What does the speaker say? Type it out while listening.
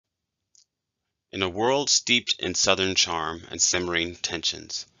In a world steeped in Southern charm and simmering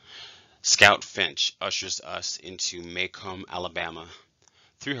tensions, Scout Finch ushers us into Macomb, Alabama.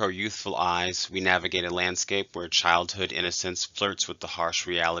 Through her youthful eyes, we navigate a landscape where childhood innocence flirts with the harsh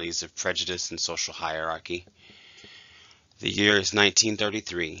realities of prejudice and social hierarchy. The year is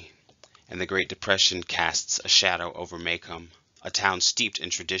 1933, and the Great Depression casts a shadow over Macomb, a town steeped in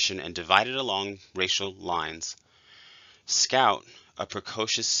tradition and divided along racial lines. Scout, a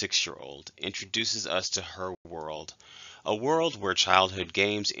precocious 6-year-old, introduces us to her world, a world where childhood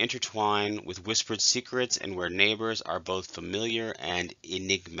games intertwine with whispered secrets and where neighbors are both familiar and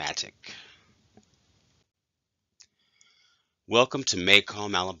enigmatic. Welcome to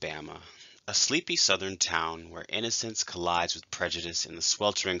Macomb, Alabama, a sleepy southern town where innocence collides with prejudice in the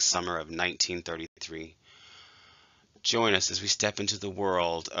sweltering summer of 1933. Join us as we step into the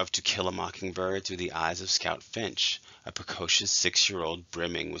world of To Kill a Mockingbird through the eyes of Scout Finch, a precocious 6-year-old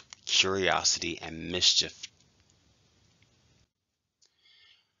brimming with curiosity and mischief.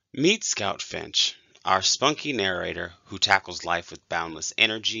 Meet Scout Finch, our spunky narrator who tackles life with boundless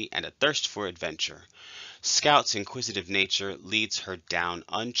energy and a thirst for adventure. Scout's inquisitive nature leads her down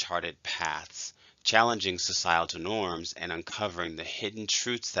uncharted paths, challenging societal norms and uncovering the hidden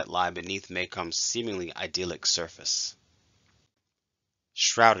truths that lie beneath Macomb's seemingly idyllic surface.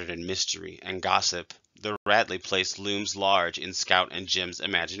 Shrouded in mystery and gossip, the Radley place looms large in Scout and Jim's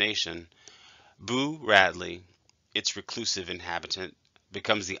imagination. Boo Radley, its reclusive inhabitant,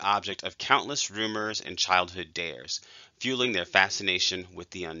 becomes the object of countless rumors and childhood dares, fueling their fascination with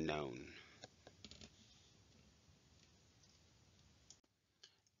the unknown.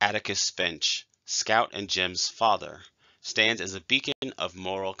 Atticus Finch, Scout and Jim's father, stands as a beacon of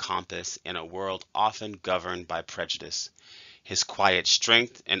moral compass in a world often governed by prejudice. His quiet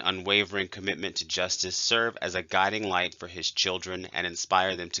strength and unwavering commitment to justice serve as a guiding light for his children and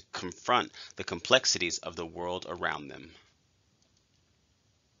inspire them to confront the complexities of the world around them.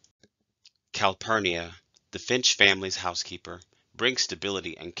 Calpurnia, the Finch family's housekeeper, brings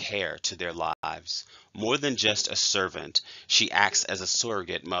stability and care to their lives. More than just a servant, she acts as a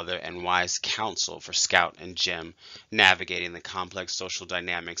surrogate mother and wise counsel for Scout and Jim, navigating the complex social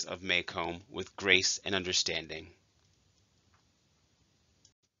dynamics of Macomb with grace and understanding.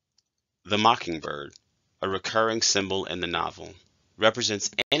 The Mockingbird, a recurring symbol in the novel,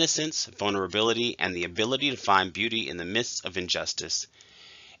 represents innocence, vulnerability, and the ability to find beauty in the midst of injustice.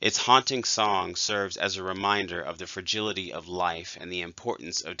 Its haunting song serves as a reminder of the fragility of life and the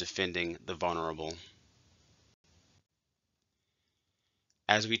importance of defending the vulnerable.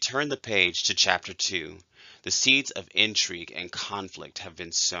 As we turn the page to Chapter 2, the seeds of intrigue and conflict have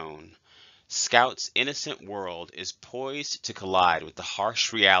been sown. Scout's innocent world is poised to collide with the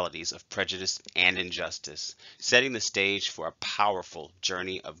harsh realities of prejudice and injustice, setting the stage for a powerful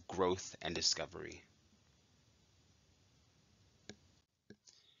journey of growth and discovery.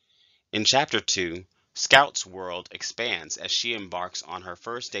 In Chapter 2, Scout's world expands as she embarks on her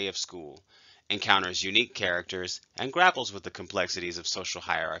first day of school, encounters unique characters, and grapples with the complexities of social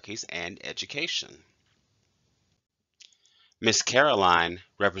hierarchies and education. Miss Caroline,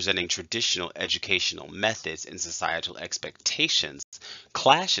 representing traditional educational methods and societal expectations,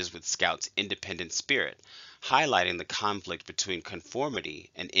 clashes with Scout's independent spirit, highlighting the conflict between conformity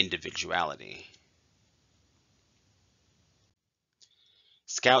and individuality.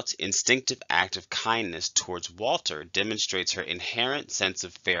 Scout's instinctive act of kindness towards Walter demonstrates her inherent sense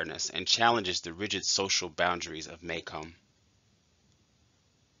of fairness and challenges the rigid social boundaries of Macomb.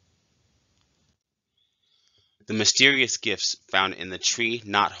 The mysterious gifts found in the tree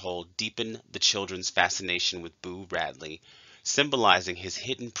knothole deepen the children's fascination with Boo Radley, symbolizing his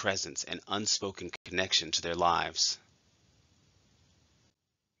hidden presence and unspoken connection to their lives.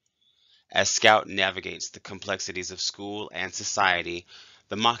 As Scout navigates the complexities of school and society,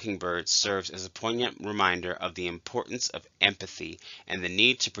 the Mockingbird serves as a poignant reminder of the importance of empathy and the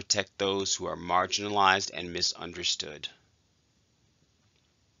need to protect those who are marginalized and misunderstood.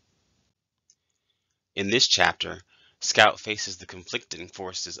 In this chapter, Scout faces the conflicting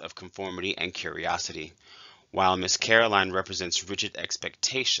forces of conformity and curiosity, while Miss Caroline represents rigid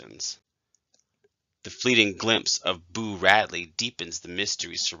expectations. The fleeting glimpse of Boo Radley deepens the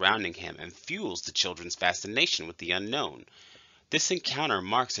mystery surrounding him and fuels the children's fascination with the unknown. This encounter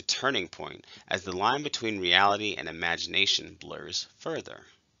marks a turning point as the line between reality and imagination blurs further.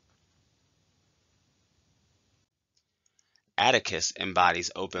 Atticus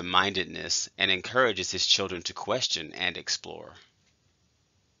embodies open-mindedness and encourages his children to question and explore.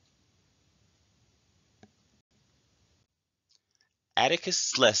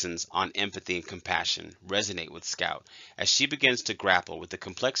 Atticus' lessons on empathy and compassion resonate with Scout as she begins to grapple with the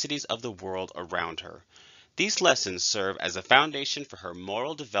complexities of the world around her. These lessons serve as a foundation for her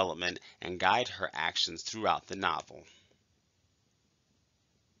moral development and guide her actions throughout the novel.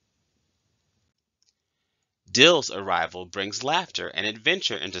 Dill's arrival brings laughter and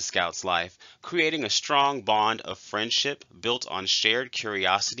adventure into Scout's life, creating a strong bond of friendship built on shared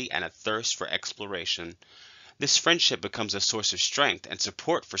curiosity and a thirst for exploration. This friendship becomes a source of strength and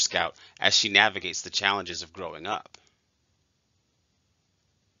support for Scout as she navigates the challenges of growing up.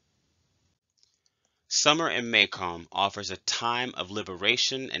 Summer in Maycomb offers a time of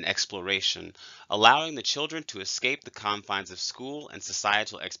liberation and exploration, allowing the children to escape the confines of school and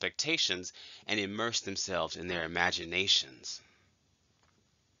societal expectations and immerse themselves in their imaginations.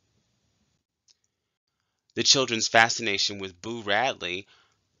 The children's fascination with Boo Radley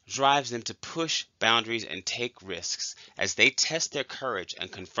drives them to push boundaries and take risks as they test their courage and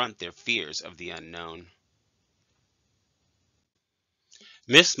confront their fears of the unknown.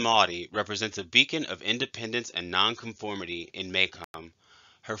 Miss Maudie represents a beacon of independence and nonconformity in Maycomb.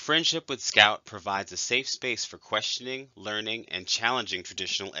 Her friendship with Scout provides a safe space for questioning, learning, and challenging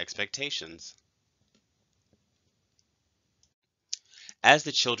traditional expectations. As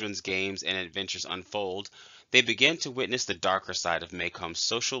the children's games and adventures unfold, they begin to witness the darker side of Maycomb's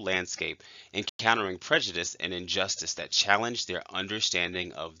social landscape, encountering prejudice and injustice that challenge their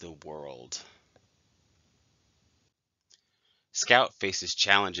understanding of the world. Scout faces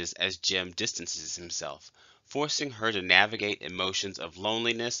challenges as Jem distances himself, forcing her to navigate emotions of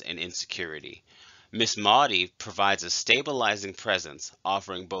loneliness and insecurity. Miss Maudie provides a stabilizing presence,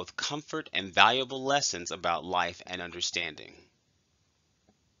 offering both comfort and valuable lessons about life and understanding.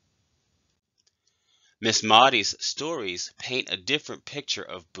 Miss Maudie's stories paint a different picture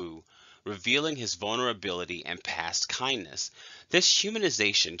of Boo, revealing his vulnerability and past kindness. This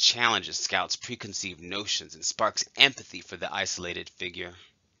humanization challenges Scout's preconceived notions and sparks empathy for the isolated figure.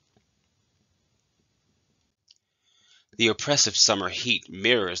 The oppressive summer heat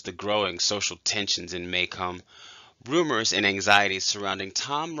mirrors the growing social tensions in Maycomb. Rumors and anxieties surrounding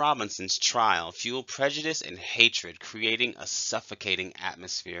Tom Robinson's trial fuel prejudice and hatred, creating a suffocating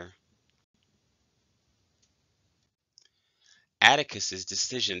atmosphere. Atticus's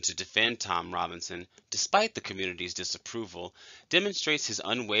decision to defend Tom Robinson, despite the community's disapproval, demonstrates his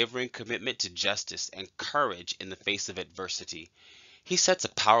unwavering commitment to justice and courage in the face of adversity. He sets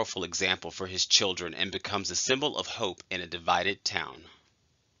a powerful example for his children and becomes a symbol of hope in a divided town.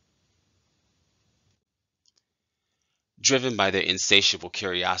 Driven by their insatiable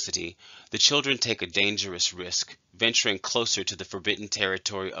curiosity, the children take a dangerous risk, venturing closer to the forbidden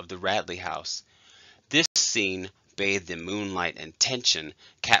territory of the Radley house. This scene, bathed in moonlight and tension,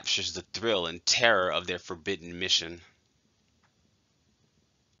 captures the thrill and terror of their forbidden mission.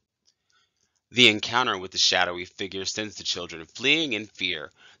 The encounter with the shadowy figure sends the children fleeing in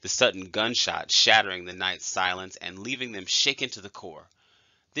fear, the sudden gunshot shattering the night's silence and leaving them shaken to the core.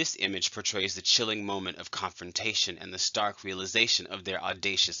 This image portrays the chilling moment of confrontation and the stark realization of their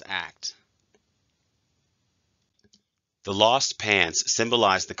audacious act. The lost pants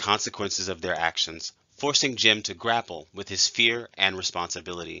symbolize the consequences of their actions, forcing Jim to grapple with his fear and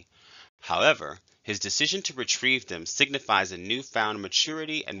responsibility. However, his decision to retrieve them signifies a newfound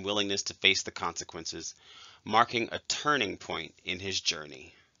maturity and willingness to face the consequences, marking a turning point in his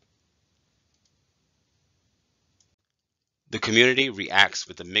journey. The community reacts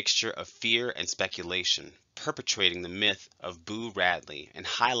with a mixture of fear and speculation, perpetuating the myth of Boo Radley and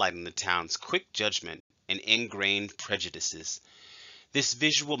highlighting the town's quick judgment and ingrained prejudices. This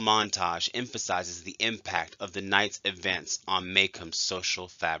visual montage emphasizes the impact of the night's events on Maycomb's social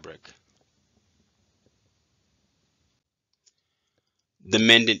fabric. The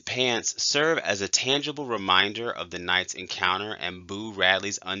mended pants serve as a tangible reminder of the night's encounter and Boo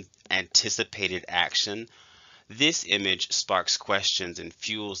Radley's unanticipated action. This image sparks questions and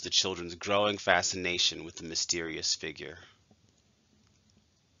fuels the children's growing fascination with the mysterious figure.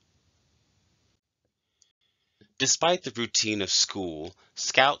 Despite the routine of school,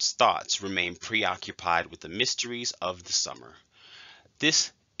 Scout's thoughts remain preoccupied with the mysteries of the summer.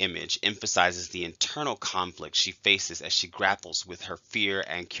 This image emphasizes the internal conflict she faces as she grapples with her fear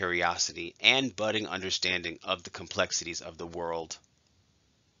and curiosity and budding understanding of the complexities of the world.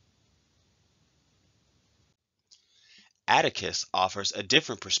 Atticus offers a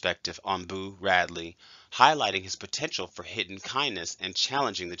different perspective on Boo Radley, highlighting his potential for hidden kindness and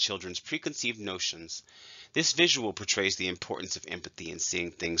challenging the children's preconceived notions. This visual portrays the importance of empathy and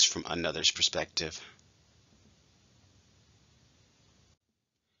seeing things from another's perspective.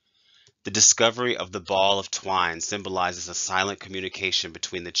 The discovery of the ball of twine symbolizes a silent communication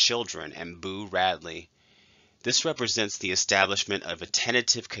between the children and Boo Radley. This represents the establishment of a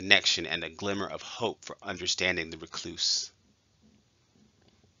tentative connection and a glimmer of hope for understanding the recluse.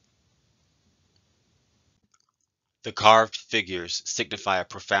 The carved figures signify a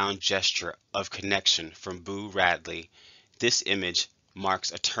profound gesture of connection from Boo Radley. This image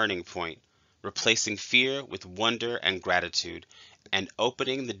marks a turning point, replacing fear with wonder and gratitude, and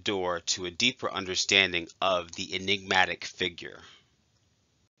opening the door to a deeper understanding of the enigmatic figure.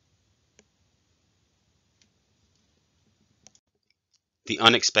 The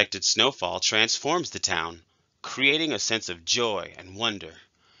unexpected snowfall transforms the town, creating a sense of joy and wonder.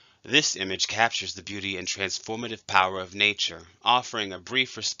 This image captures the beauty and transformative power of nature, offering a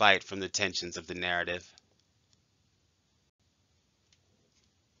brief respite from the tensions of the narrative.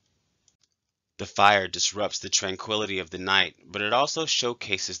 The fire disrupts the tranquility of the night, but it also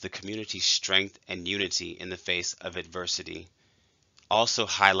showcases the community's strength and unity in the face of adversity, also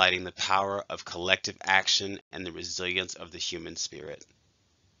highlighting the power of collective action and the resilience of the human spirit.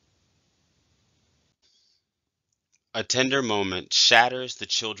 A tender moment shatters the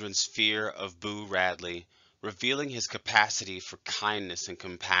children's fear of Boo Radley, revealing his capacity for kindness and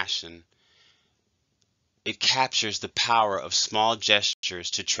compassion. It captures the power of small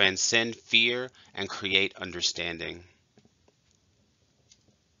gestures to transcend fear and create understanding.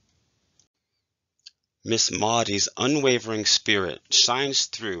 Miss Maudie's unwavering spirit shines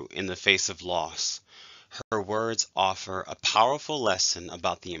through in the face of loss. Her words offer a powerful lesson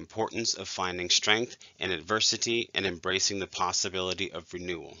about the importance of finding strength in adversity and embracing the possibility of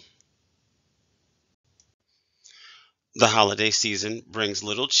renewal. The holiday season brings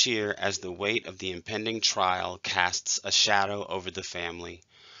little cheer as the weight of the impending trial casts a shadow over the family.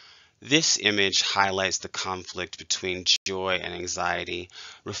 This image highlights the conflict between joy and anxiety,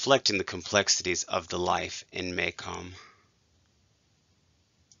 reflecting the complexities of the life in Maycomb.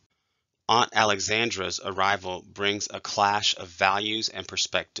 Aunt Alexandra's arrival brings a clash of values and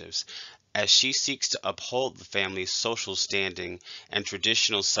perspectives, as she seeks to uphold the family's social standing and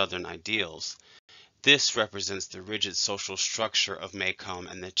traditional Southern ideals. This represents the rigid social structure of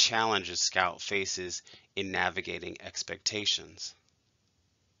Maycomb and the challenges Scout faces in navigating expectations.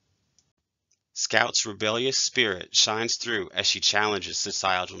 Scout's rebellious spirit shines through as she challenges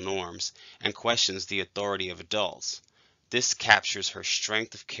societal norms and questions the authority of adults. This captures her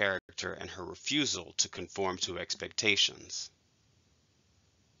strength of character and her refusal to conform to expectations.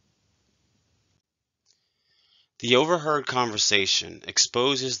 The overheard conversation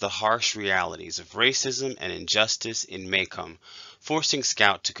exposes the harsh realities of racism and injustice in Maycomb, forcing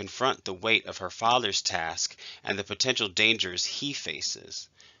Scout to confront the weight of her father's task and the potential dangers he faces.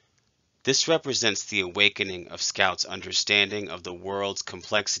 This represents the awakening of Scout's understanding of the world's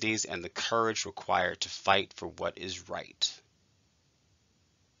complexities and the courage required to fight for what is right.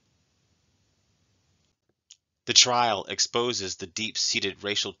 The trial exposes the deep-seated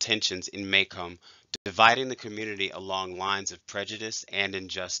racial tensions in Maycomb, dividing the community along lines of prejudice and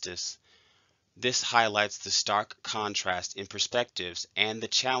injustice. This highlights the stark contrast in perspectives and the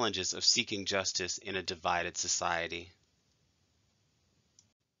challenges of seeking justice in a divided society.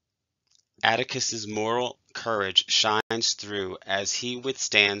 Atticus's moral courage shines through as he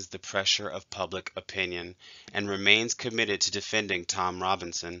withstands the pressure of public opinion and remains committed to defending Tom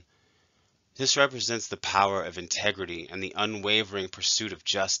Robinson. This represents the power of integrity and the unwavering pursuit of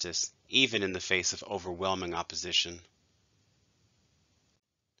justice, even in the face of overwhelming opposition.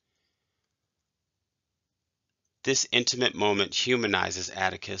 This intimate moment humanizes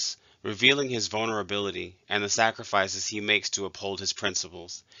Atticus, revealing his vulnerability and the sacrifices he makes to uphold his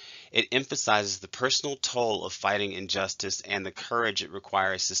principles. It emphasizes the personal toll of fighting injustice and the courage it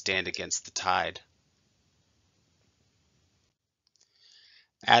requires to stand against the tide.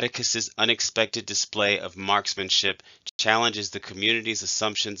 Atticus's unexpected display of marksmanship challenges the community's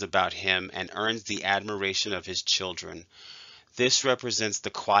assumptions about him and earns the admiration of his children. This represents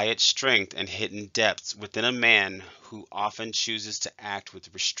the quiet strength and hidden depths within a man who often chooses to act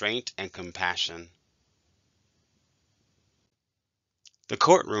with restraint and compassion. The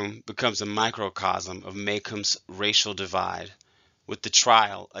courtroom becomes a microcosm of Maycomb's racial divide, with the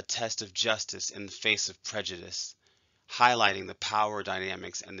trial a test of justice in the face of prejudice, highlighting the power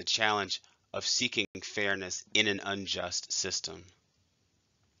dynamics and the challenge of seeking fairness in an unjust system.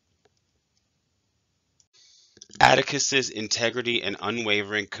 Atticus's integrity and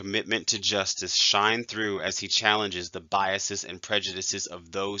unwavering commitment to justice shine through as he challenges the biases and prejudices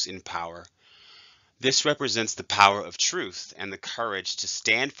of those in power. This represents the power of truth and the courage to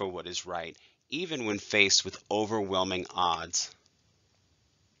stand for what is right, even when faced with overwhelming odds.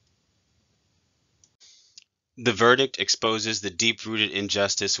 The verdict exposes the deep-rooted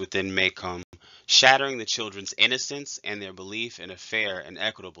injustice within Maycomb, shattering the children's innocence and their belief in a fair and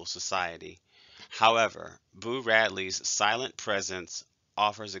equitable society. However, Boo Radley's silent presence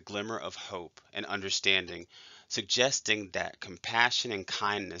offers a glimmer of hope and understanding, suggesting that compassion and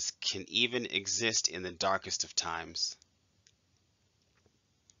kindness can even exist in the darkest of times.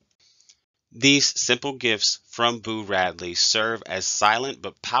 These simple gifts from Boo Radley serve as silent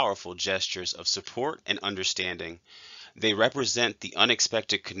but powerful gestures of support and understanding. They represent the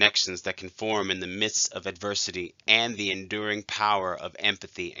unexpected connections that can form in the midst of adversity and the enduring power of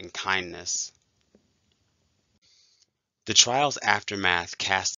empathy and kindness. The trial's aftermath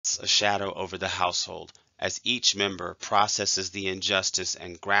casts a shadow over the household as each member processes the injustice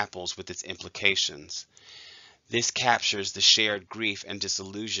and grapples with its implications. This captures the shared grief and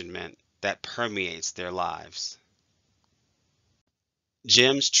disillusionment that permeates their lives.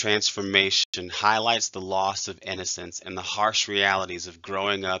 Jim's transformation highlights the loss of innocence and the harsh realities of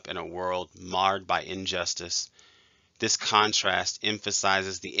growing up in a world marred by injustice. This contrast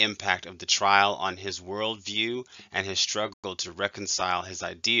emphasizes the impact of the trial on his worldview and his struggle to reconcile his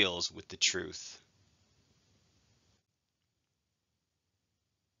ideals with the truth.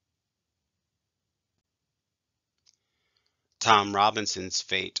 Tom Robinson's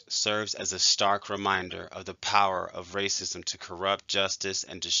fate serves as a stark reminder of the power of racism to corrupt justice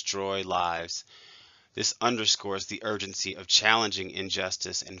and destroy lives. This underscores the urgency of challenging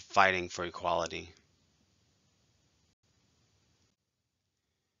injustice and fighting for equality.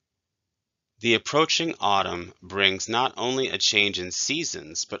 The approaching autumn brings not only a change in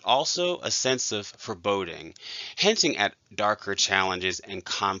seasons, but also a sense of foreboding, hinting at darker challenges and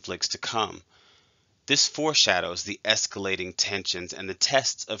conflicts to come. This foreshadows the escalating tensions and the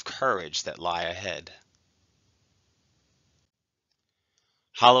tests of courage that lie ahead.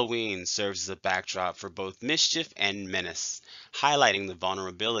 Halloween serves as a backdrop for both mischief and menace, highlighting the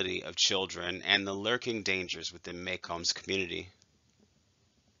vulnerability of children and the lurking dangers within Maycomb's community.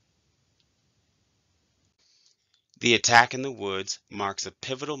 The attack in the woods marks a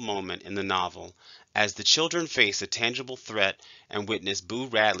pivotal moment in the novel, as the children face a tangible threat and witness Boo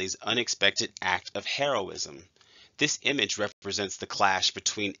Radley's unexpected act of heroism. This image represents the clash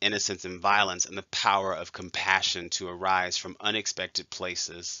between innocence and violence and the power of compassion to arise from unexpected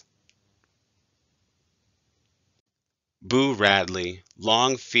places. Boo Radley,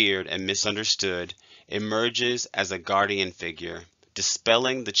 long feared and misunderstood, emerges as a guardian figure,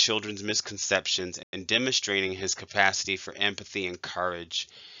 dispelling the children's misconceptions and demonstrating his capacity for empathy and courage.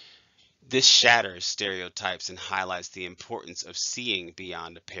 This shatters stereotypes and highlights the importance of seeing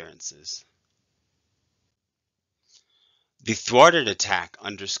beyond appearances. The thwarted attack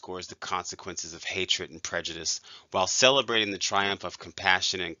underscores the consequences of hatred and prejudice, while celebrating the triumph of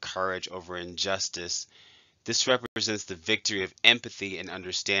compassion and courage over injustice. This represents the victory of empathy and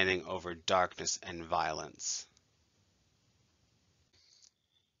understanding over darkness and violence.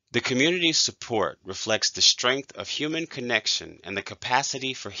 The community's support reflects the strength of human connection and the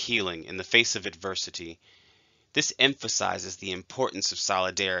capacity for healing in the face of adversity. This emphasizes the importance of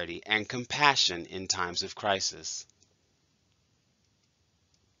solidarity and compassion in times of crisis.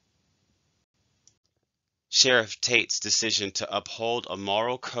 Sheriff Tate's decision to uphold a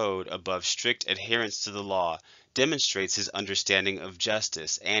moral code above strict adherence to the law demonstrates his understanding of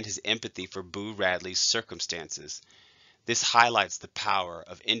justice and his empathy for Boo Radley's circumstances. This highlights the power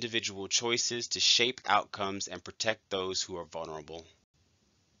of individual choices to shape outcomes and protect those who are vulnerable.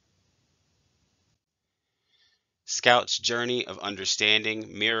 Scout's journey of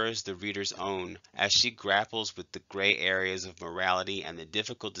understanding mirrors the reader's own as she grapples with the gray areas of morality and the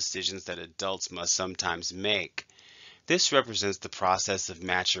difficult decisions that adults must sometimes make. This represents the process of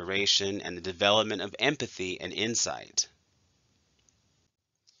maturation and the development of empathy and insight.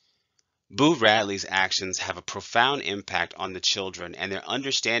 Boo Radley's actions have a profound impact on the children and their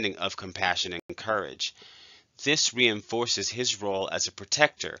understanding of compassion and courage. This reinforces his role as a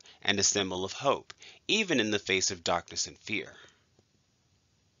protector and a symbol of hope, even in the face of darkness and fear.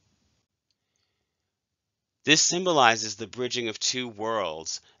 This symbolizes the bridging of two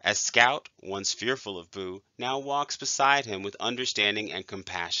worlds, as Scout, once fearful of Boo, now walks beside him with understanding and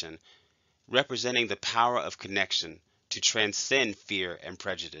compassion, representing the power of connection to transcend fear and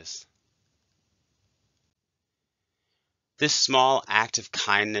prejudice. This small act of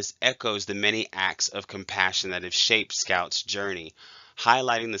kindness echoes the many acts of compassion that have shaped Scout's journey,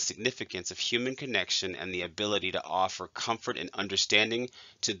 highlighting the significance of human connection and the ability to offer comfort and understanding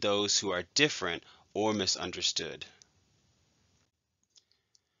to those who are different or misunderstood.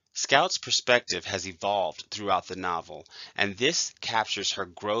 Scout's perspective has evolved throughout the novel, and this captures her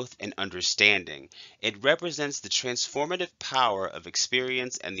growth and understanding. It represents the transformative power of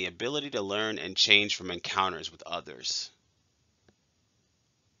experience and the ability to learn and change from encounters with others.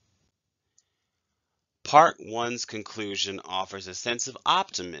 Part 1's conclusion offers a sense of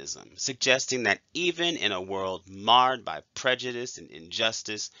optimism, suggesting that even in a world marred by prejudice and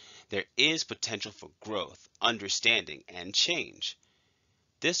injustice, there is potential for growth, understanding, and change.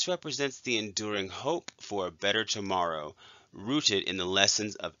 This represents the enduring hope for a better tomorrow, rooted in the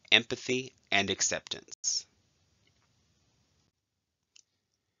lessons of empathy and acceptance.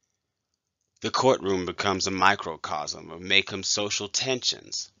 The courtroom becomes a microcosm of Macomb's social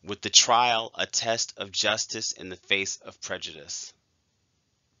tensions, with the trial a test of justice in the face of prejudice.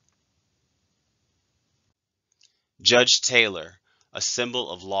 Judge Taylor, a symbol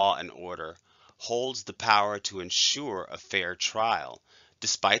of law and order, holds the power to ensure a fair trial,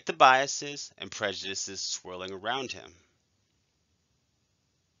 despite the biases and prejudices swirling around him.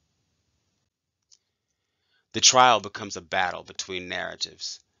 The trial becomes a battle between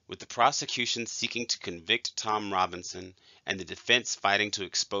narratives, with the prosecution seeking to convict Tom Robinson and the defense fighting to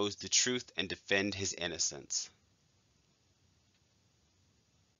expose the truth and defend his innocence.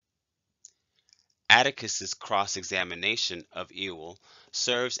 Atticus's cross-examination of Ewell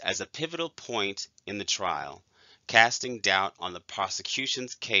serves as a pivotal point in the trial, casting doubt on the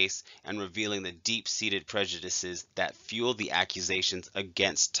prosecution's case and revealing the deep-seated prejudices that fuel the accusations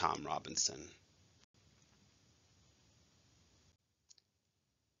against Tom Robinson.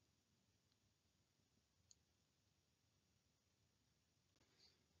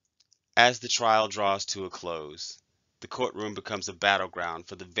 As the trial draws to a close, the courtroom becomes a battleground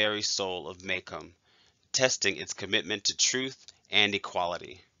for the very soul of Macomb, testing its commitment to truth and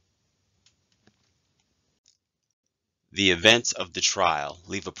equality. The events of the trial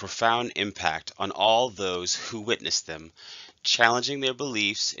leave a profound impact on all those who witnessed them, challenging their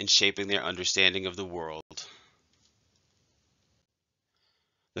beliefs and shaping their understanding of the world.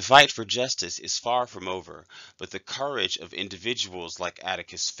 The fight for justice is far from over, but the courage of individuals like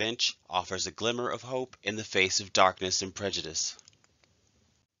Atticus Finch offers a glimmer of hope in the face of darkness and prejudice.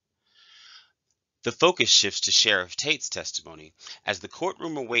 The focus shifts to Sheriff Tate's testimony as the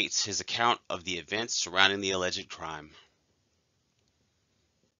courtroom awaits his account of the events surrounding the alleged crime.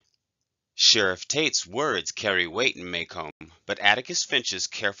 Sheriff Tate's words carry weight in Macomb, but Atticus Finch's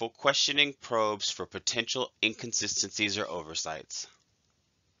careful questioning probes for potential inconsistencies or oversights.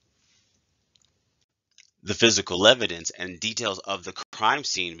 The physical evidence and details of the crime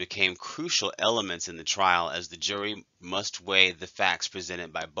scene became crucial elements in the trial as the jury must weigh the facts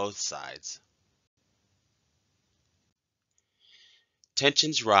presented by both sides.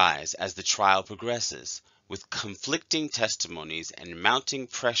 Tensions rise as the trial progresses, with conflicting testimonies and mounting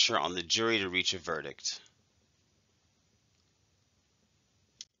pressure on the jury to reach a verdict.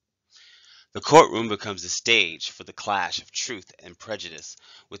 The courtroom becomes a stage for the clash of truth and prejudice,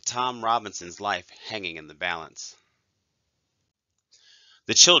 with Tom Robinson's life hanging in the balance.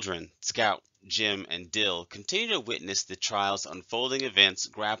 The children, Scout, Jim, and Dill, continue to witness the trial's unfolding events,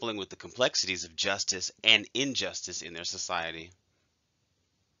 grappling with the complexities of justice and injustice in their society.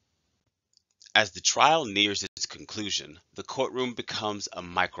 As the trial nears its conclusion, the courtroom becomes a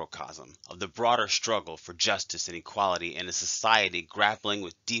microcosm of the broader struggle for justice and equality in a society grappling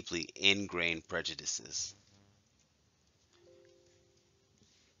with deeply ingrained prejudices.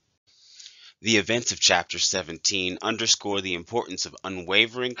 The events of Chapter 17 underscore the importance of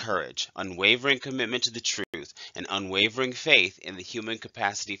unwavering courage, unwavering commitment to the truth, and unwavering faith in the human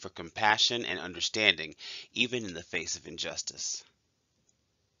capacity for compassion and understanding, even in the face of injustice.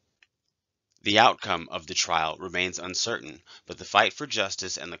 The outcome of the trial remains uncertain, but the fight for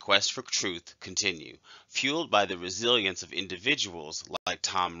justice and the quest for truth continue, fueled by the resilience of individuals like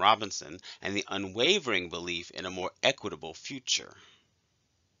Tom Robinson and the unwavering belief in a more equitable future.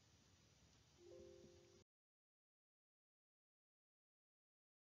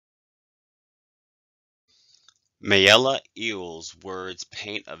 Mayella Ewell's words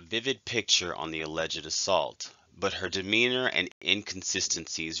paint a vivid picture on the alleged assault, but her demeanor and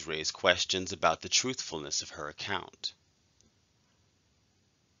inconsistencies raise questions about the truthfulness of her account.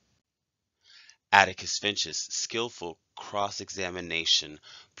 Atticus Finch's skillful cross-examination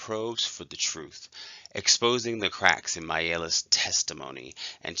probes for the truth, exposing the cracks in Mayella's testimony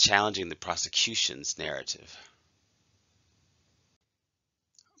and challenging the prosecution's narrative.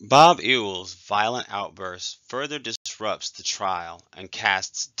 Bob Ewell's violent outburst further disrupts the trial and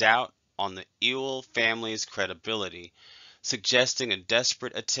casts doubt on the Ewell family's credibility, suggesting a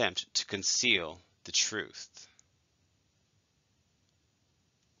desperate attempt to conceal the truth.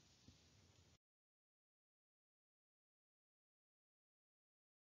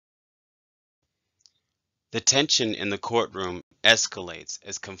 The tension in the courtroom escalates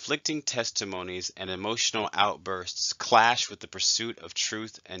as conflicting testimonies and emotional outbursts clash with the pursuit of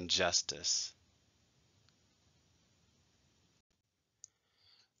truth and justice.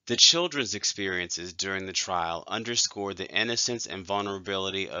 The children's experiences during the trial underscore the innocence and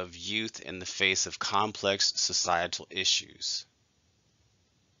vulnerability of youth in the face of complex societal issues.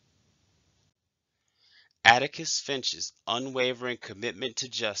 Atticus Finch's unwavering commitment to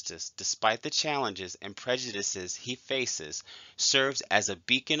justice, despite the challenges and prejudices he faces, serves as a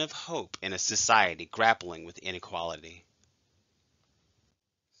beacon of hope in a society grappling with inequality.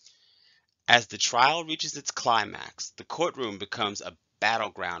 As the trial reaches its climax, the courtroom becomes a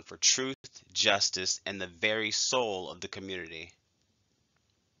battleground for truth, justice, and the very soul of the community.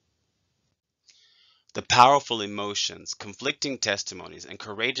 The powerful emotions, conflicting testimonies, and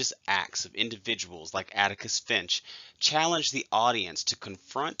courageous acts of individuals like Atticus Finch challenge the audience to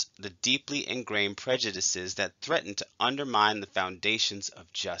confront the deeply ingrained prejudices that threaten to undermine the foundations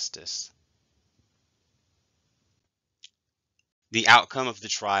of justice. The outcome of the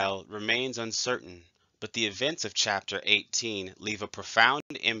trial remains uncertain, but the events of Chapter 18 leave a profound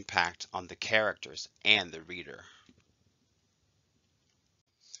impact on the characters and the reader,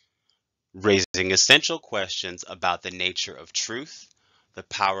 raising essential questions about the nature of truth, the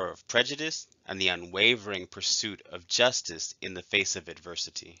power of prejudice, and the unwavering pursuit of justice in the face of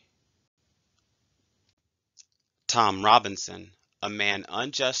adversity. Tom Robinson, a man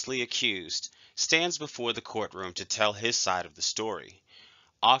unjustly accused, stands before the courtroom to tell his side of the story,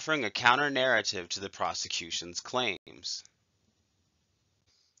 offering a counter-narrative to the prosecution's claims.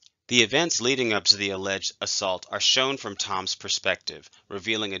 The events leading up to the alleged assault are shown from Tom's perspective,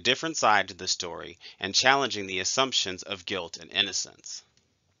 revealing a different side to the story and challenging the assumptions of guilt and innocence.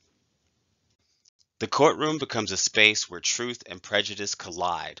 The courtroom becomes a space where truth and prejudice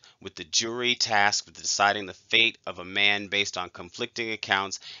collide, with the jury tasked with deciding the fate of a man based on conflicting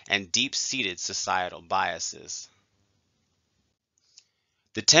accounts and deep-seated societal biases.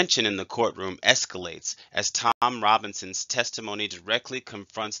 The tension in the courtroom escalates as Tom Robinson's testimony directly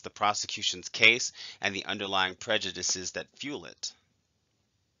confronts the prosecution's case and the underlying prejudices that fuel it.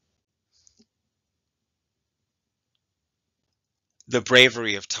 The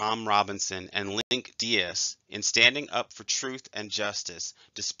bravery of Tom Robinson and Link Diaz in standing up for truth and justice,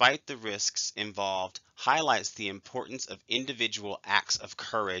 despite the risks involved, highlights the importance of individual acts of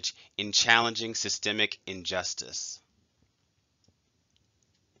courage in challenging systemic injustice.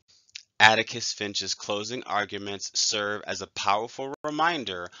 Atticus Finch's closing arguments serve as a powerful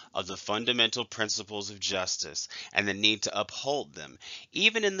reminder of the fundamental principles of justice and the need to uphold them,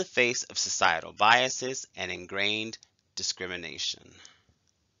 even in the face of societal biases and ingrained discrimination.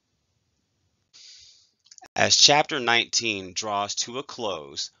 As Chapter 19 draws to a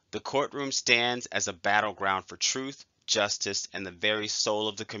close, the courtroom stands as a battleground for truth, justice, and the very soul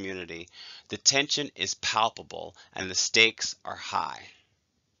of the community. The tension is palpable and the stakes are high.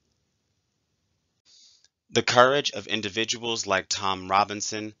 The courage of individuals like Tom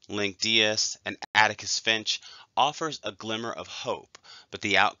Robinson, Link Diaz, and Atticus Finch offers a glimmer of hope, but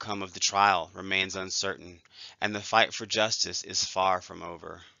the outcome of the trial remains uncertain, and the fight for justice is far from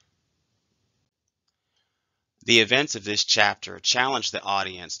over. The events of this chapter challenge the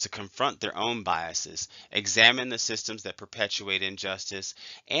audience to confront their own biases, examine the systems that perpetuate injustice,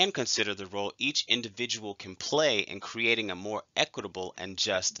 and consider the role each individual can play in creating a more equitable and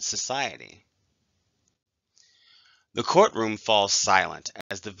just society. The courtroom falls silent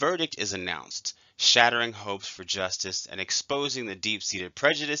as the verdict is announced, shattering hopes for justice and exposing the deep-seated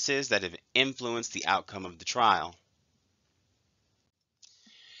prejudices that have influenced the outcome of the trial.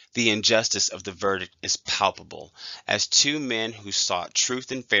 The injustice of the verdict is palpable, as two men who sought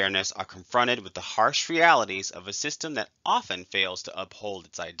truth and fairness are confronted with the harsh realities of a system that often fails to uphold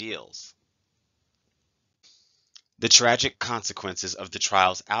its ideals. The tragic consequences of the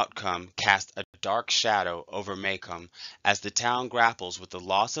trial's outcome cast a dark shadow over Macomb as the town grapples with the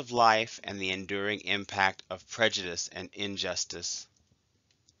loss of life and the enduring impact of prejudice and injustice.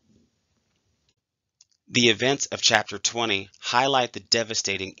 The events of Chapter 20 highlight the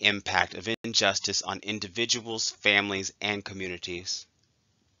devastating impact of injustice on individuals, families, and communities.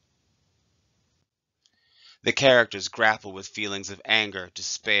 The characters grapple with feelings of anger,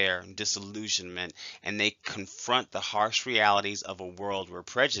 despair, and disillusionment, and they confront the harsh realities of a world where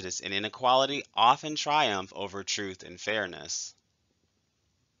prejudice and inequality often triumph over truth and fairness.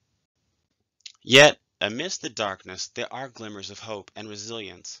 Yet, amidst the darkness, there are glimmers of hope and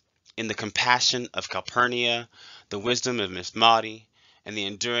resilience. In the compassion of Calpurnia, the wisdom of Miss Maudie, and the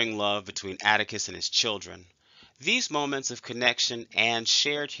enduring love between Atticus and his children, These moments of connection and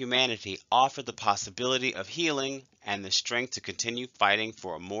shared humanity offer the possibility of healing and the strength to continue fighting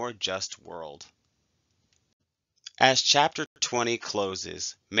for a more just world. As chapter 20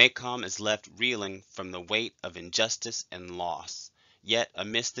 closes, Maycomb is left reeling from the weight of injustice and loss. Yet,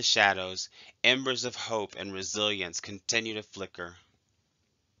 amidst the shadows, embers of hope and resilience continue to flicker.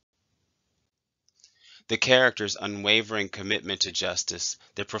 The characters' unwavering commitment to justice,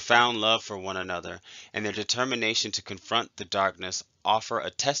 their profound love for one another, and their determination to confront the darkness offer a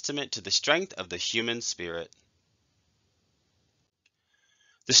testament to the strength of the human spirit.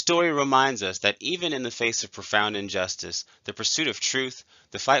 The story reminds us that even in the face of profound injustice, the pursuit of truth,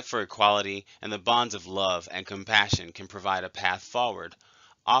 the fight for equality, and the bonds of love and compassion can provide a path forward,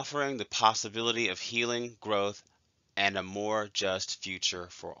 offering the possibility of healing, growth, and a more just future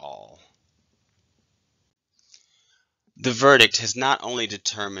for all. The verdict has not only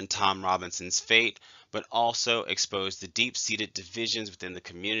determined Tom Robinson's fate, but also exposed the deep-seated divisions within the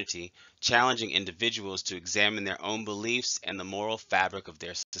community, challenging individuals to examine their own beliefs and the moral fabric of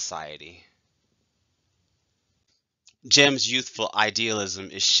their society. Jem's youthful idealism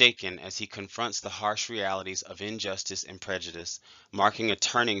is shaken as he confronts the harsh realities of injustice and prejudice, marking a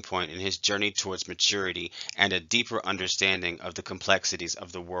turning point in his journey towards maturity and a deeper understanding of the complexities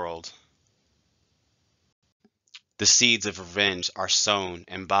of the world. The seeds of revenge are sown,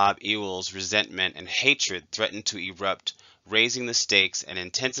 and Bob Ewell's resentment and hatred threaten to erupt, raising the stakes and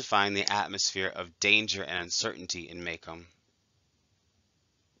intensifying the atmosphere of danger and uncertainty in Maycomb.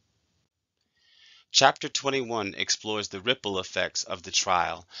 Chapter 21 explores the ripple effects of the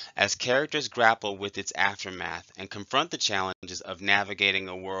trial as characters grapple with its aftermath and confront the challenges of navigating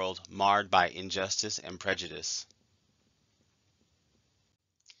a world marred by injustice and prejudice.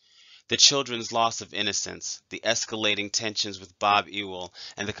 The children's loss of innocence, the escalating tensions with Bob Ewell,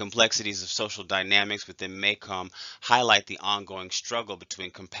 and the complexities of social dynamics within Maycomb highlight the ongoing struggle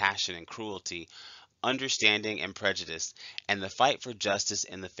between compassion and cruelty, understanding and prejudice, and the fight for justice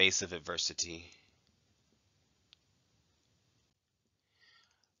in the face of adversity.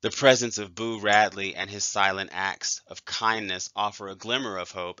 The presence of Boo Radley and his silent acts of kindness offer a glimmer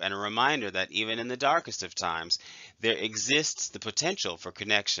of hope and a reminder that even in the darkest of times, there exists the potential for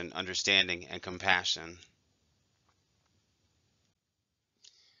connection, understanding, and compassion.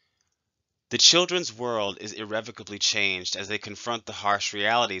 The children's world is irrevocably changed as they confront the harsh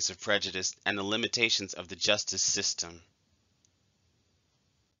realities of prejudice and the limitations of the justice system.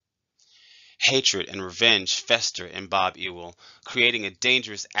 Hatred and revenge fester in Bob Ewell, creating a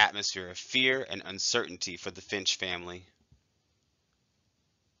dangerous atmosphere of fear and uncertainty for the Finch family.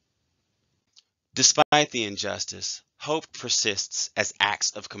 Despite the injustice, hope persists as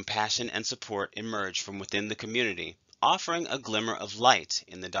acts of compassion and support emerge from within the community, offering a glimmer of light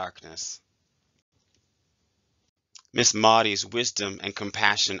in the darkness. Miss Maudie's wisdom and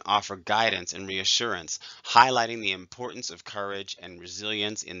compassion offer guidance and reassurance, highlighting the importance of courage and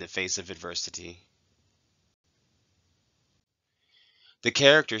resilience in the face of adversity. The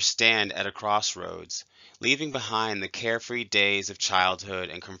characters stand at a crossroads, leaving behind the carefree days of childhood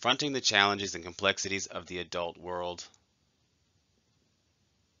and confronting the challenges and complexities of the adult world.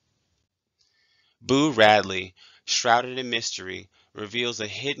 Boo Radley, shrouded in mystery, reveals a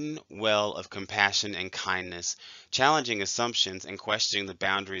hidden well of compassion and kindness, challenging assumptions and questioning the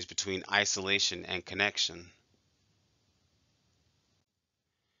boundaries between isolation and connection.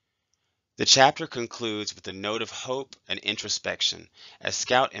 The chapter concludes with a note of hope and introspection as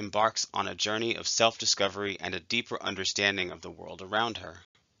Scout embarks on a journey of self-discovery and a deeper understanding of the world around her.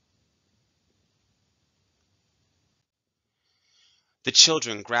 The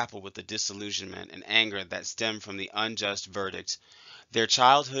children grapple with the disillusionment and anger that stem from the unjust verdict, their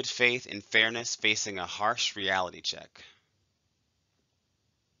childhood faith in fairness facing a harsh reality check.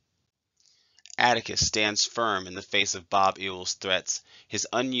 Atticus stands firm in the face of Bob Ewell's threats, his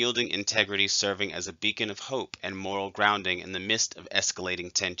unyielding integrity serving as a beacon of hope and moral grounding in the midst of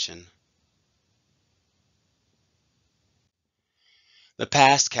escalating tension. The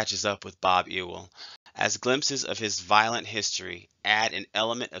past catches up with Bob Ewell, as glimpses of his violent history add an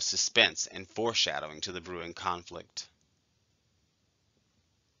element of suspense and foreshadowing to the brewing conflict.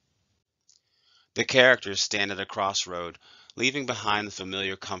 The characters stand at a crossroad, leaving behind the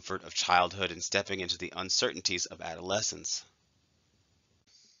familiar comfort of childhood and stepping into the uncertainties of adolescence.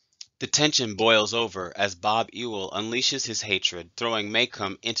 The tension boils over as Bob Ewell unleashes his hatred, throwing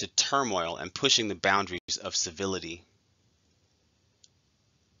Maycomb into turmoil and pushing the boundaries of civility.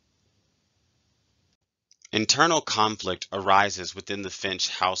 Internal conflict arises within the Finch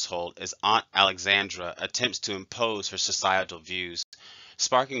household as Aunt Alexandra attempts to impose her societal views,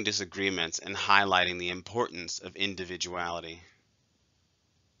 sparking disagreements and highlighting the importance of individuality.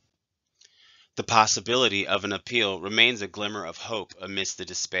 The possibility of an appeal remains a glimmer of hope amidst the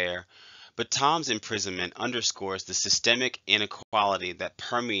despair, but Tom's imprisonment underscores the systemic inequality that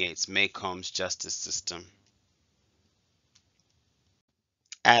permeates Maycomb's justice system.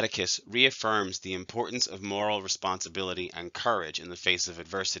 Atticus reaffirms the importance of moral responsibility and courage in the face of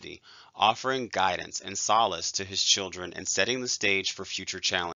adversity, offering guidance and solace to his children and setting the stage for future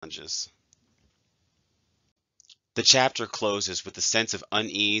challenges. The chapter closes with a sense of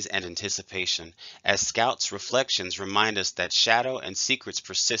unease and anticipation, as Scout's reflections remind us that shadow and secrets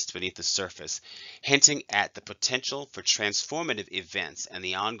persist beneath the surface, hinting at the potential for transformative events and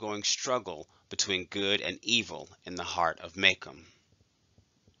the ongoing struggle between good and evil in the heart of Maycomb.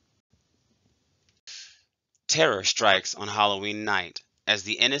 Terror strikes on Halloween night as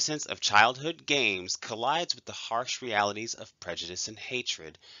the innocence of childhood games collides with the harsh realities of prejudice and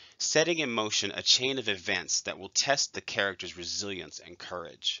hatred, setting in motion a chain of events that will test the character's resilience and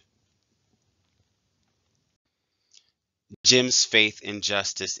courage. Jim's faith in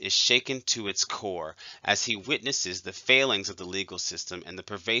justice is shaken to its core as he witnesses the failings of the legal system and the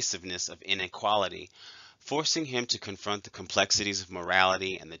pervasiveness of inequality, forcing him to confront the complexities of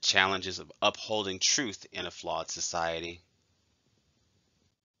morality and the challenges of upholding truth in a flawed society.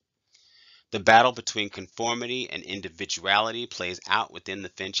 The battle between conformity and individuality plays out within the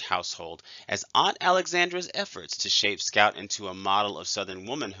Finch household as Aunt Alexandra's efforts to shape Scout into a model of Southern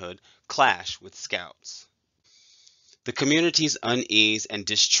womanhood clash with Scout's. The community's unease and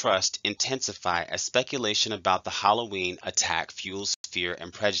distrust intensify as speculation about the Halloween attack fuels fear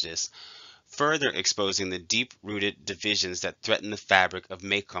and prejudice, further exposing the deep-rooted divisions that threaten the fabric of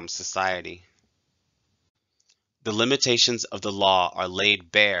Maycomb's society. The limitations of the law are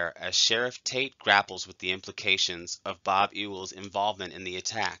laid bare as Sheriff Tate grapples with the implications of Bob Ewell's involvement in the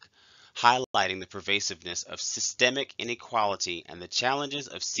attack, highlighting the pervasiveness of systemic inequality and the challenges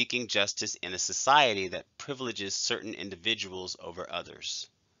of seeking justice in a society that privileges certain individuals over others.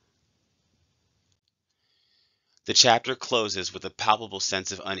 The chapter closes with a palpable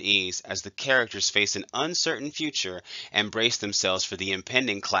sense of unease as the characters face an uncertain future and brace themselves for the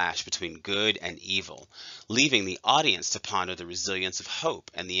impending clash between good and evil, leaving the audience to ponder the resilience of hope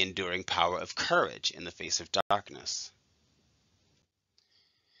and the enduring power of courage in the face of darkness.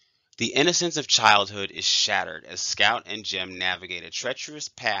 The innocence of childhood is shattered as Scout and Jim navigate a treacherous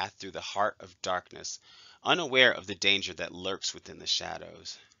path through the heart of darkness, unaware of the danger that lurks within the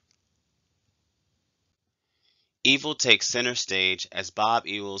shadows. Evil takes center stage as Bob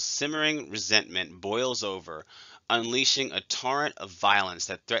Ewell's simmering resentment boils over, unleashing a torrent of violence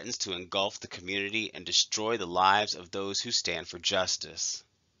that threatens to engulf the community and destroy the lives of those who stand for justice.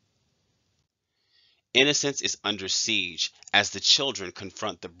 Innocence is under siege as the children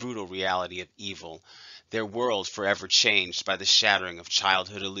confront the brutal reality of evil, their world forever changed by the shattering of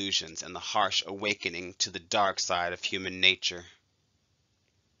childhood illusions and the harsh awakening to the dark side of human nature.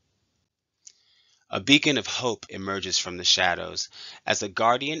 A beacon of hope emerges from the shadows as a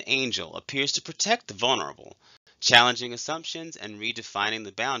guardian angel appears to protect the vulnerable, challenging assumptions and redefining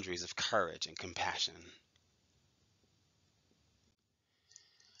the boundaries of courage and compassion.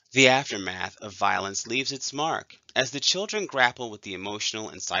 The aftermath of violence leaves its mark as the children grapple with the emotional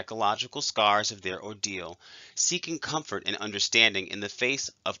and psychological scars of their ordeal, seeking comfort and understanding in the face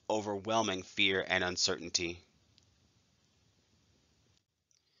of overwhelming fear and uncertainty.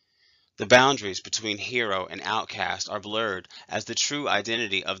 The boundaries between hero and outcast are blurred as the true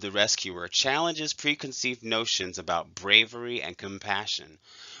identity of the rescuer challenges preconceived notions about bravery and compassion,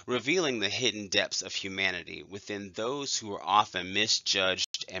 revealing the hidden depths of humanity within those who are often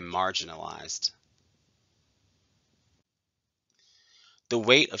misjudged and marginalized. The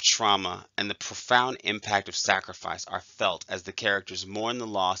weight of trauma and the profound impact of sacrifice are felt as the characters mourn the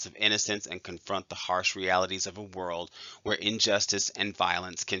loss of innocence and confront the harsh realities of a world where injustice and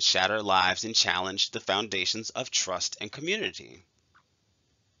violence can shatter lives and challenge the foundations of trust and community.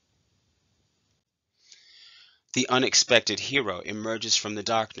 The unexpected hero emerges from the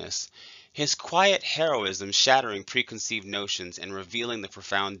darkness, his quiet heroism shattering preconceived notions and revealing the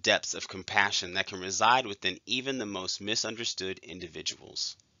profound depths of compassion that can reside within even the most misunderstood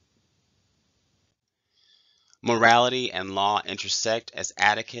individuals. Morality and law intersect as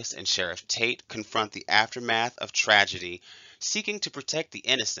Atticus and Sheriff Tate confront the aftermath of tragedy, seeking to protect the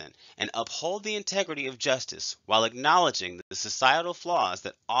innocent and uphold the integrity of justice while acknowledging the societal flaws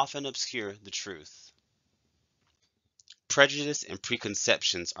that often obscure the truth. Prejudice and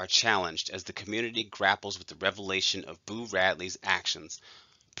preconceptions are challenged as the community grapples with the revelation of Boo Radley's actions,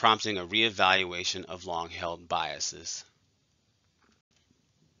 prompting a reevaluation of long-held biases.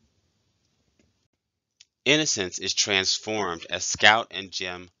 Innocence is transformed as Scout and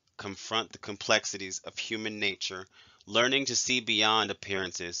Jim confront the complexities of human nature, learning to see beyond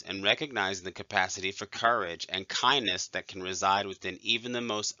appearances and recognizing the capacity for courage and kindness that can reside within even the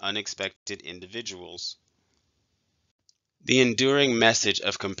most unexpected individuals. The enduring message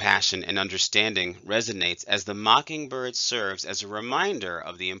of compassion and understanding resonates as the Mockingbird serves as a reminder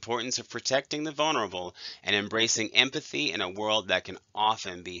of the importance of protecting the vulnerable and embracing empathy in a world that can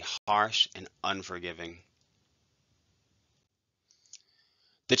often be harsh and unforgiving.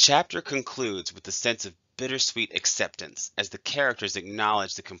 The chapter concludes with a sense of bittersweet acceptance as the characters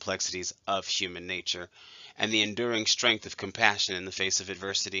acknowledge the complexities of human nature and the enduring strength of compassion in the face of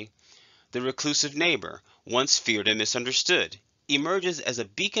adversity. The reclusive neighbor, once feared and misunderstood, emerges as a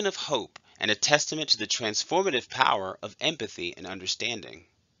beacon of hope and a testament to the transformative power of empathy and understanding.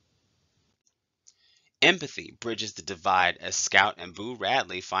 Empathy bridges the divide as Scout and Boo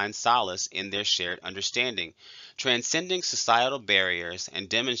Radley find solace in their shared understanding, transcending societal barriers and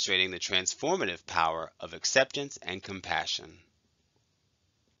demonstrating the transformative power of acceptance and compassion.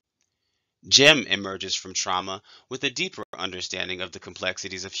 Jim emerges from trauma with a deeper understanding of the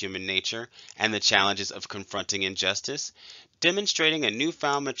complexities of human nature and the challenges of confronting injustice, demonstrating a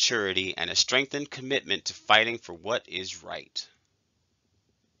newfound maturity and a strengthened commitment to fighting for what is right.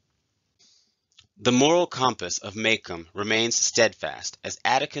 The moral compass of Maycomb remains steadfast as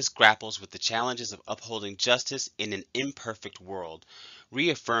Atticus grapples with the challenges of upholding justice in an imperfect world,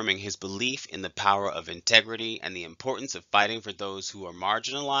 reaffirming his belief in the power of integrity and the importance of fighting for those who are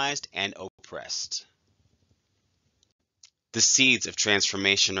marginalized and oppressed. The seeds of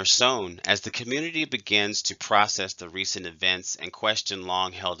transformation are sown as the community begins to process the recent events and question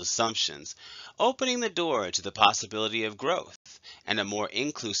long held assumptions, opening the door to the possibility of growth and a more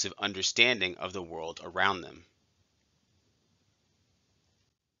inclusive understanding of the world around them.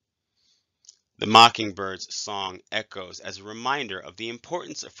 The mockingbird's song echoes as a reminder of the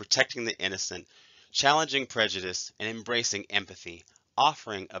importance of protecting the innocent, challenging prejudice, and embracing empathy,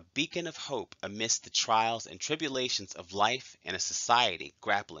 offering a beacon of hope amidst the trials and tribulations of life in a society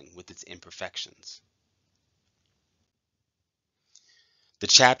grappling with its imperfections. The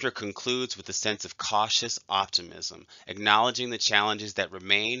chapter concludes with a sense of cautious optimism, acknowledging the challenges that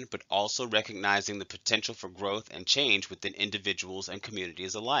remain, but also recognizing the potential for growth and change within individuals and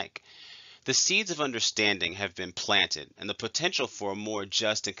communities alike. The seeds of understanding have been planted, and the potential for a more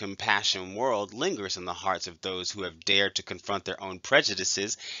just and compassionate world lingers in the hearts of those who have dared to confront their own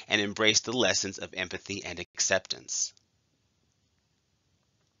prejudices and embrace the lessons of empathy and acceptance.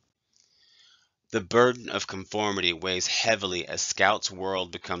 The burden of conformity weighs heavily as Scout's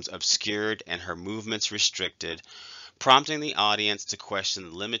world becomes obscured and her movements restricted, prompting the audience to question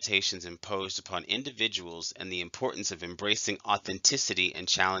the limitations imposed upon individuals and the importance of embracing authenticity and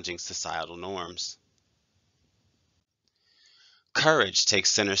challenging societal norms. Courage takes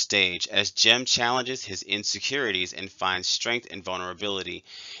center stage as Jem challenges his insecurities and finds strength in vulnerability,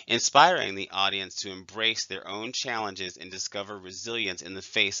 inspiring the audience to embrace their own challenges and discover resilience in the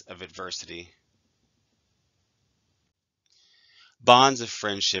face of adversity. Bonds of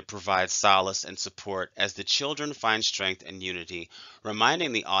friendship provide solace and support as the children find strength and unity,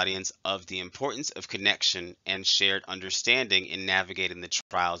 reminding the audience of the importance of connection and shared understanding in navigating the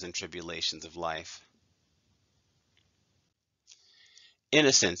trials and tribulations of life.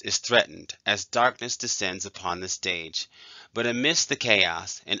 Innocence is threatened as darkness descends upon the stage, but amidst the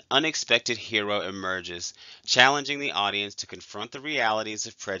chaos, an unexpected hero emerges, challenging the audience to confront the realities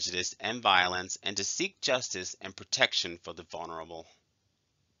of prejudice and violence and to seek justice and protection for the vulnerable.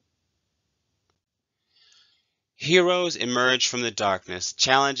 Heroes emerge from the darkness,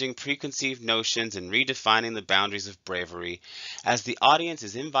 challenging preconceived notions and redefining the boundaries of bravery, as the audience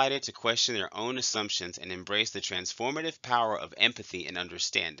is invited to question their own assumptions and embrace the transformative power of empathy and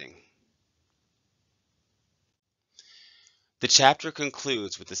understanding. The chapter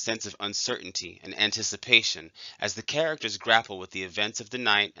concludes with a sense of uncertainty and anticipation as the characters grapple with the events of the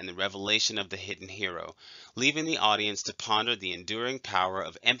night and the revelation of the hidden hero, leaving the audience to ponder the enduring power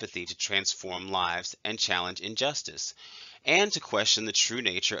of empathy to transform lives and challenge injustice, and to question the true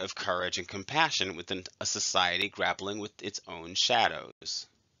nature of courage and compassion within a society grappling with its own shadows.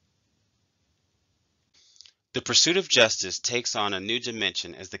 The pursuit of justice takes on a new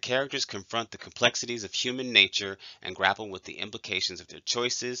dimension as the characters confront the complexities of human nature and grapple with the implications of their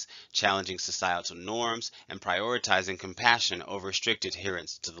choices, challenging societal norms, and prioritizing compassion over strict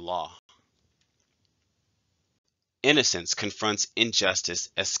adherence to the law. Innocence confronts injustice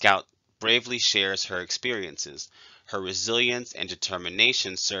as Scout bravely shares her experiences, her resilience and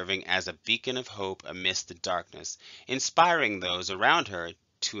determination serving as a beacon of hope amidst the darkness, inspiring those around her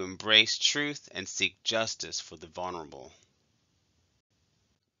to embrace truth and seek justice for the vulnerable.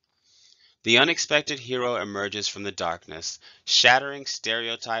 The unexpected hero emerges from the darkness, shattering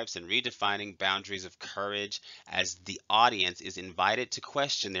stereotypes and redefining boundaries of courage as the audience is invited to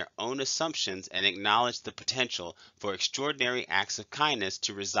question their own assumptions and acknowledge the potential for extraordinary acts of kindness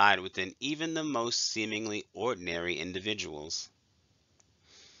to reside within even the most seemingly ordinary individuals.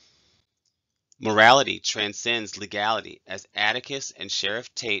 Morality transcends legality as Atticus and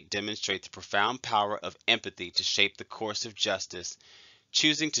Sheriff Tate demonstrate the profound power of empathy to shape the course of justice,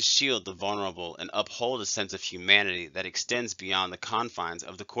 choosing to shield the vulnerable and uphold a sense of humanity that extends beyond the confines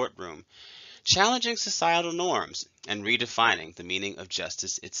of the courtroom, challenging societal norms and redefining the meaning of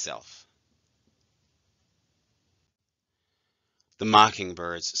justice itself. The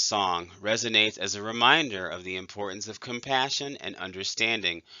Mockingbird's song resonates as a reminder of the importance of compassion and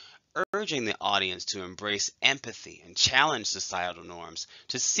understanding, urging the audience to embrace empathy and challenge societal norms,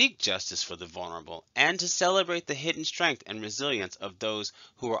 to seek justice for the vulnerable, and to celebrate the hidden strength and resilience of those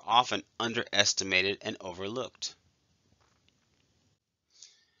who are often underestimated and overlooked.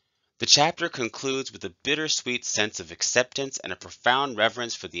 The chapter concludes with a bittersweet sense of acceptance and a profound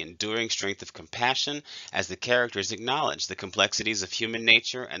reverence for the enduring strength of compassion as the characters acknowledge the complexities of human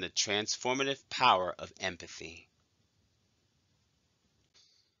nature and the transformative power of empathy.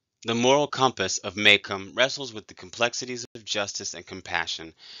 The moral compass of Maycomb wrestles with the complexities of justice and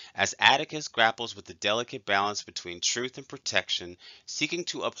compassion, as Atticus grapples with the delicate balance between truth and protection, seeking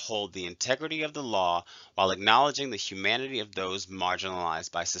to uphold the integrity of the law while acknowledging the humanity of those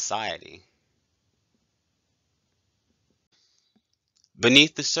marginalized by society.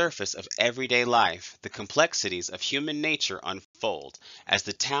 Beneath the surface of everyday life, the complexities of human nature unfold as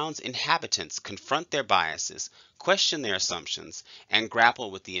the town's inhabitants confront their biases, question their assumptions, and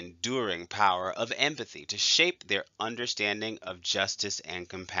grapple with the enduring power of empathy to shape their understanding of justice and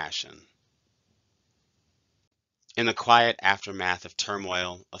compassion. In the quiet aftermath of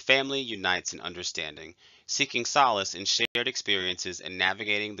turmoil, a family unites in understanding, seeking solace in shared experiences and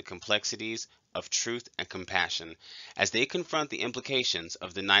navigating the complexities of truth and compassion as they confront the implications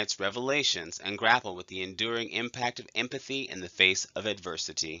of the night's revelations and grapple with the enduring impact of empathy in the face of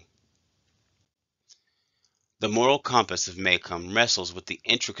adversity. The moral compass of Maycomb wrestles with the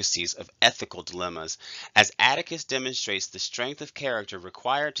intricacies of ethical dilemmas as Atticus demonstrates the strength of character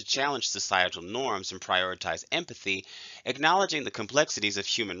required to challenge societal norms and prioritize empathy, acknowledging the complexities of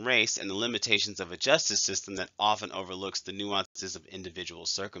human race and the limitations of a justice system that often overlooks the nuances of individual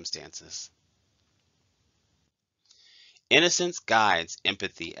circumstances. Innocence guides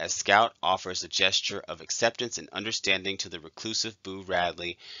empathy as Scout offers a gesture of acceptance and understanding to the reclusive Boo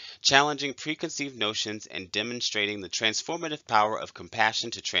Radley, challenging preconceived notions and demonstrating the transformative power of compassion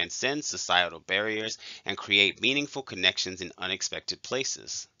to transcend societal barriers and create meaningful connections in unexpected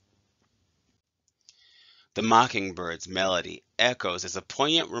places. The Mockingbird's melody echoes as a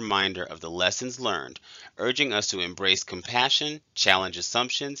poignant reminder of the lessons learned, urging us to embrace compassion, challenge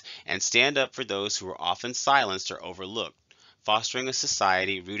assumptions, and stand up for those who are often silenced or overlooked, fostering a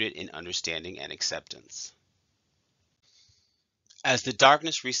society rooted in understanding and acceptance. As the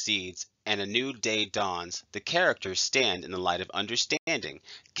darkness recedes and a new day dawns, the characters stand in the light of understanding,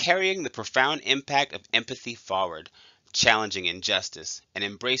 carrying the profound impact of empathy forward, challenging injustice, and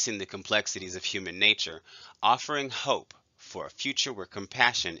embracing the complexities of human nature, offering hope for a future where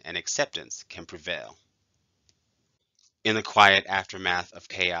compassion and acceptance can prevail. In the quiet aftermath of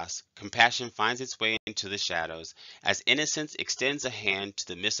chaos, compassion finds its way into the shadows as innocence extends a hand to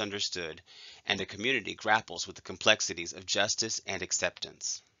the misunderstood and a community grapples with the complexities of justice and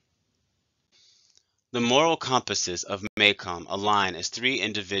acceptance. The moral compasses of Maycomb align as three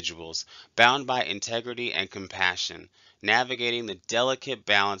individuals bound by integrity and compassion, navigating the delicate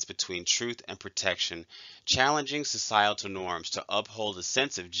balance between truth and protection, challenging societal norms to uphold a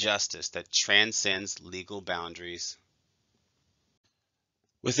sense of justice that transcends legal boundaries.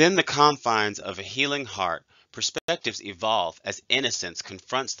 Within the confines of a healing heart, perspectives evolve as innocence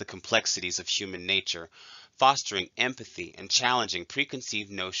confronts the complexities of human nature, fostering empathy and challenging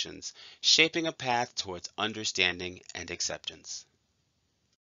preconceived notions, shaping a path towards understanding and acceptance.